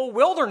inhospitable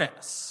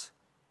wilderness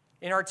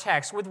in our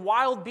text with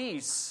wild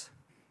beasts.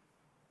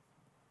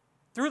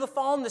 Through the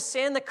fall and the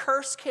sin, the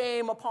curse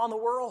came upon the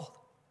world.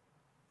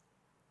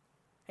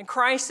 And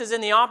Christ is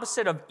in the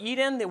opposite of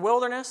Eden, the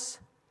wilderness.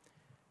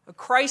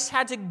 Christ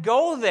had to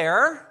go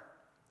there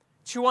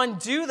to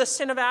undo the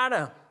sin of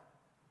Adam.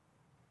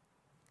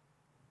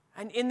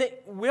 And in the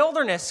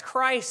wilderness,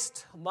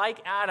 Christ, like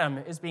Adam,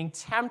 is being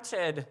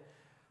tempted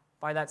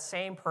by that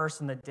same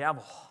person, the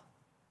devil.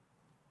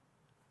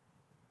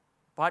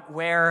 But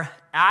where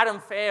Adam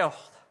failed,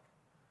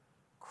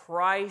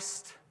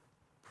 Christ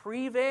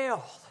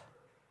prevailed.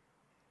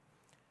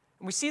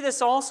 And we see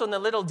this also in the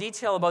little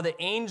detail about the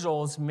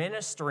angels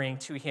ministering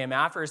to him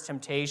after his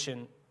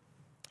temptation.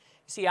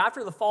 See,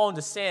 after the fall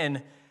into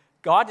sin,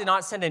 God did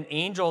not send an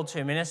angel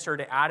to minister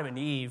to Adam and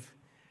Eve.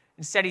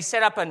 Instead, he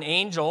set up an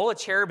angel, a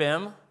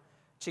cherubim,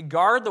 to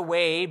guard the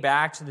way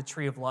back to the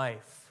tree of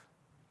life.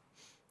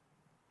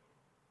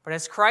 But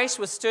as Christ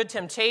withstood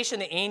temptation,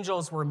 the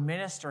angels were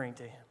ministering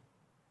to him.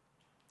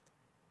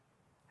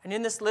 And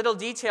in this little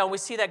detail, we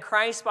see that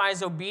Christ, by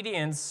his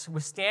obedience,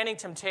 withstanding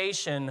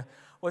temptation,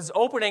 was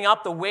opening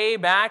up the way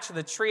back to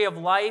the tree of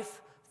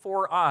life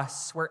for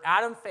us. Where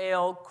Adam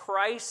failed,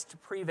 Christ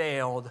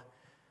prevailed.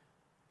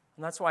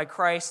 And that's why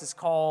Christ is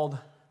called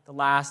the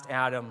last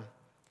Adam.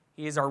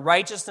 He is our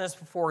righteousness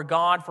before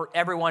God for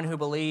everyone who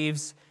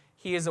believes.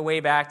 He is the way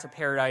back to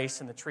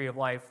paradise and the tree of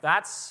life.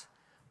 That's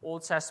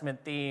Old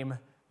Testament theme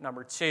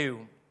number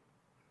 2.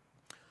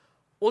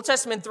 Old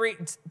Testament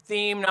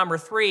theme number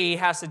 3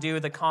 has to do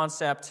with the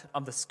concept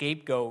of the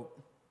scapegoat.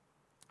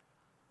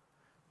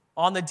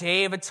 On the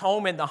Day of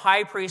Atonement, the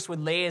high priest would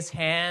lay his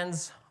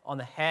hands on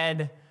the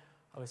head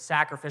of a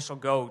sacrificial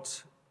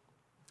goat.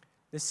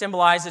 This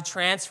symbolized the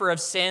transfer of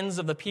sins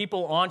of the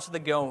people onto the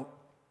goat.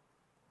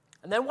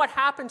 And then what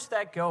happened to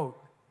that goat?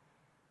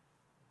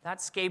 That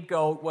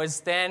scapegoat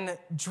was then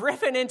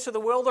driven into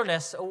the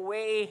wilderness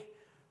away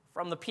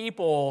from the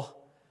people.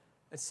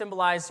 It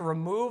symbolized the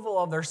removal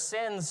of their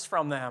sins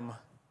from them.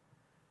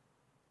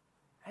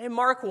 And in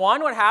Mark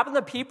 1, what happened?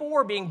 The people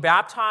were being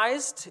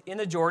baptized in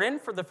the Jordan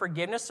for the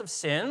forgiveness of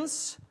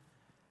sins.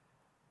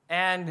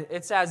 And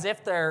it's as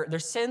if their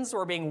sins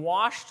were being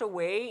washed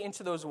away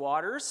into those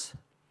waters.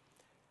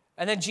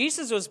 And then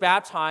Jesus was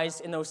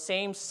baptized in those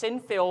same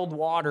sin-filled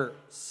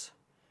waters.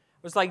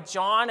 It was like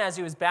John, as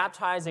he was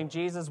baptizing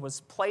Jesus,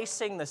 was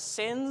placing the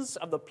sins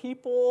of the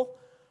people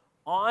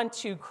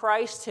onto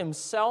Christ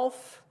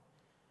himself.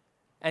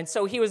 And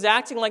so he was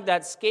acting like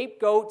that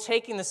scapegoat,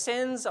 taking the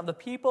sins of the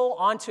people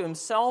onto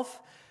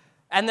himself.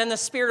 And then the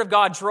Spirit of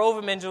God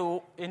drove him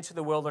into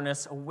the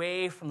wilderness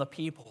away from the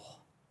people.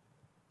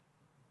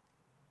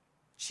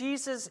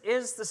 Jesus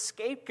is the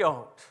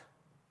scapegoat,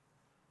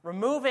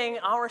 removing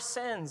our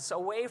sins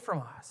away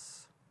from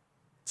us,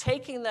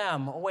 taking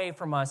them away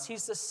from us.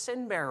 He's the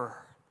sin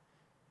bearer.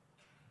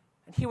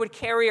 And he would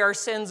carry our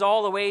sins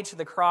all the way to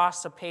the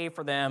cross to pay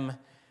for them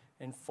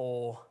in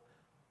full.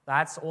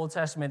 That's Old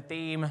Testament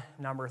theme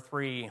number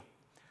 3.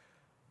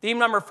 Theme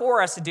number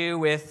 4 has to do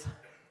with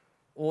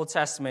Old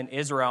Testament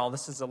Israel.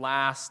 This is the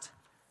last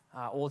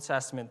Old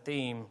Testament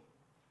theme.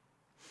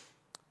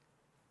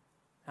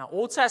 Now,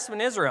 Old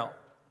Testament Israel.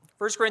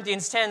 1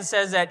 Corinthians 10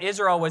 says that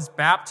Israel was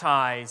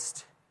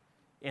baptized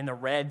in the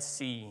Red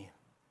Sea.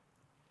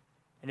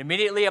 And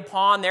immediately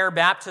upon their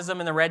baptism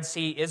in the Red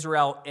Sea,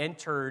 Israel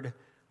entered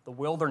the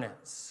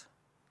wilderness,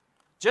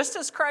 just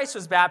as Christ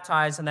was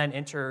baptized and then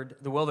entered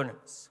the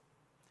wilderness.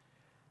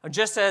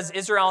 Just as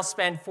Israel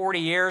spent 40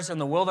 years in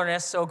the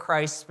wilderness, so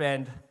Christ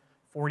spent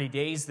 40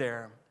 days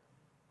there.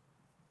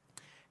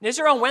 And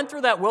Israel went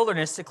through that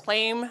wilderness to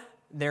claim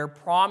their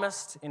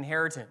promised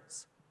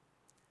inheritance.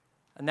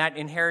 And that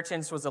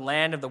inheritance was the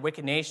land of the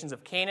wicked nations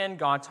of Canaan.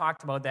 God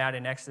talked about that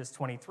in Exodus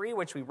 23,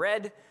 which we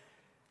read.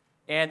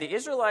 And the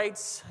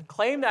Israelites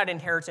claimed that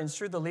inheritance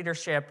through the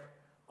leadership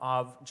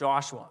of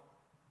Joshua.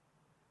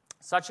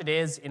 Such it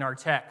is in our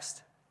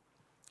text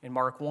in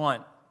Mark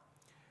 1.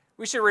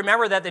 We should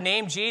remember that the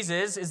name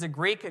Jesus is the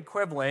Greek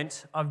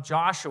equivalent of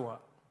Joshua.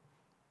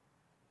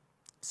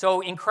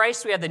 So in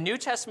Christ, we have the New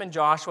Testament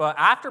Joshua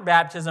after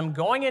baptism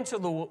going into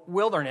the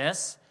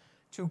wilderness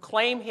to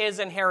claim his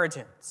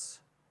inheritance.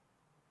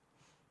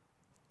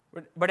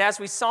 But as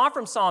we saw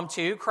from Psalm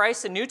 2,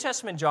 Christ, the New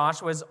Testament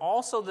Joshua, is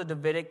also the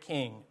Davidic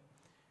king.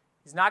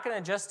 He's not going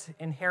to just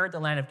inherit the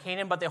land of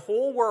Canaan, but the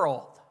whole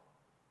world.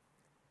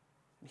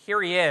 And here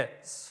he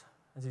is,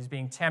 as he's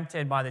being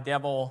tempted by the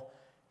devil.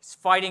 He's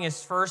fighting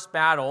his first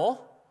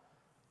battle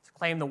to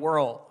claim the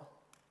world,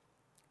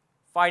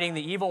 fighting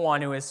the evil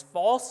one who has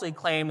falsely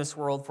claimed this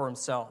world for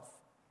himself.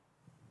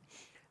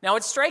 Now,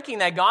 it's striking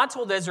that God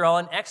told Israel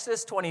in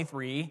Exodus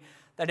 23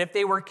 that if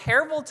they were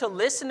careful to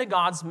listen to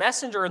God's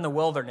messenger in the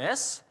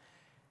wilderness,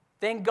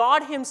 then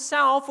God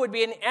himself would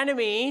be an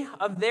enemy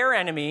of their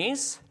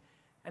enemies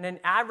and an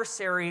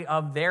adversary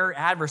of their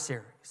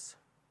adversaries.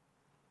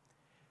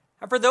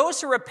 And for those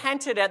who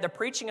repented at the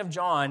preaching of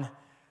John,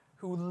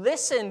 who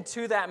listened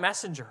to that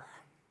messenger,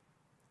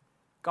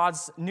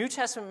 God's New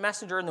Testament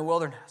messenger in the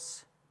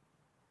wilderness,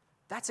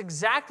 that's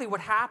exactly what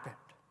happened.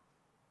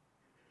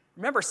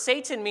 Remember,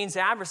 Satan means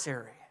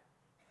adversary.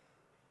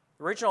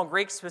 The original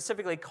Greek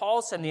specifically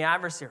calls him the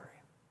adversary.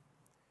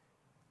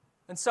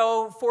 And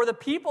so for the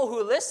people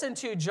who listened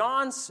to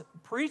John's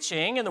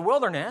preaching in the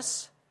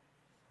wilderness,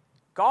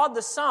 God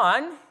the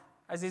Son,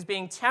 as he's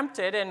being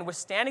tempted and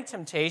withstanding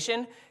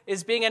temptation,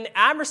 is being an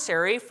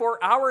adversary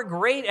for our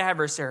great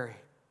adversary.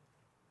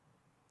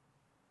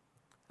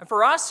 And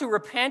for us who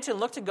repent and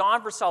look to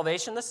God for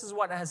salvation, this is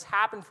what has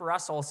happened for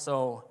us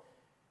also.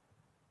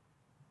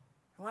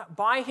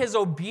 By his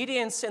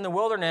obedience in the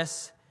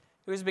wilderness,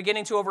 he was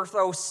beginning to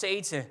overthrow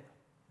Satan,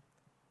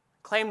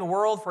 claim the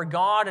world for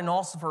God and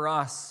also for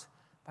us.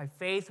 By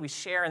faith, we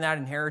share in that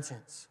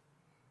inheritance.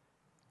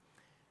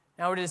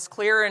 Now, it is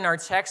clear in our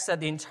text that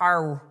the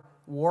entire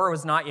war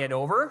was not yet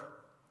over,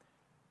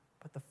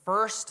 but the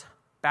first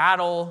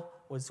battle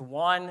was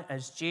won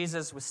as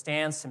Jesus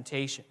withstands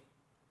temptation.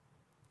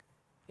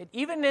 Yet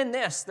even in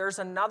this, there's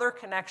another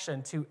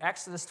connection to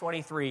Exodus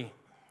 23.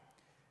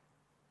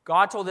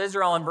 God told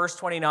Israel in verse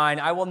 29,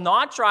 "I will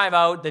not drive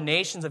out the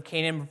nations of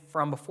Canaan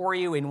from before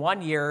you in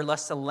 1 year,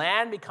 lest the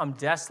land become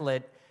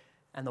desolate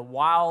and the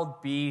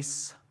wild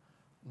beasts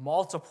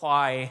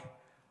multiply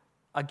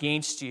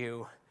against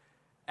you."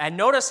 And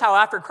notice how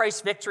after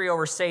Christ's victory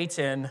over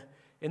Satan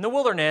in the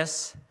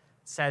wilderness,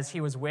 it says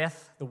he was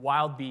with the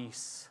wild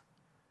beasts.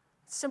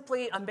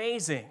 Simply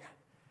amazing.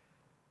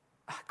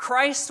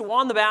 Christ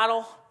won the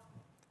battle.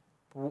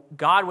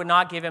 God would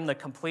not give him the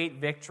complete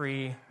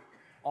victory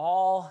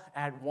all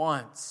at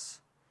once,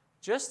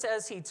 just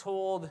as he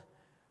told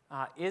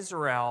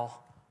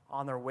Israel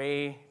on their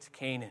way to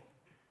Canaan.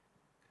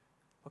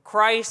 But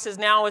Christ is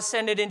now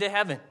ascended into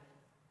heaven.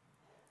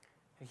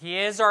 He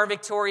is our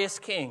victorious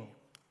King.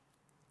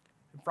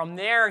 From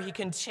there, he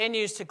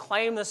continues to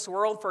claim this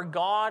world for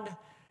God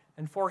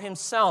and for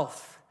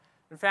himself.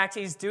 In fact,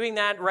 he's doing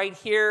that right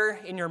here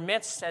in your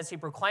midst as he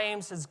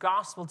proclaims his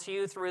gospel to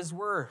you through his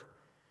word.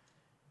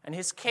 And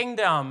his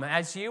kingdom,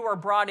 as you are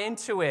brought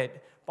into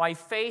it by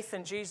faith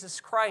in Jesus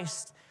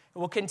Christ, it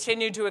will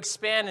continue to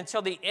expand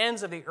until the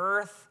ends of the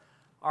earth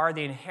are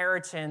the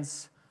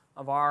inheritance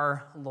of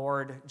our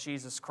Lord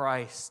Jesus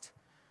Christ.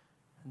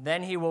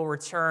 Then he will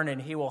return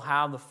and he will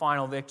have the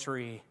final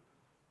victory.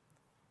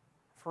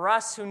 For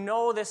us who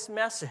know this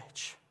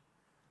message,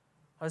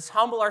 let's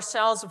humble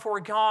ourselves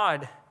before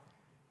God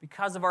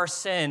because of our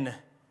sin.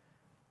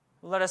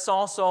 Let us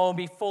also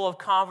be full of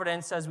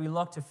confidence as we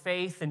look to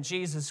faith in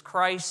Jesus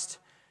Christ.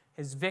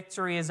 His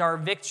victory is our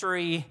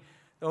victory.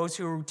 Those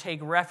who take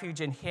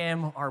refuge in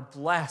him are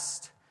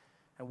blessed.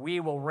 and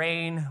we will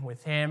reign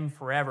with him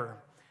forever.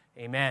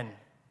 Amen.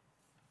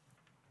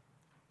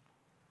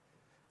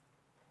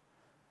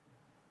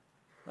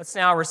 Let's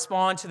now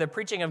respond to the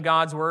preaching of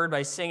God's word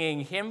by singing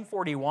hymn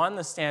 41,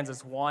 the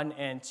stanzas 1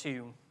 and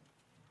 2.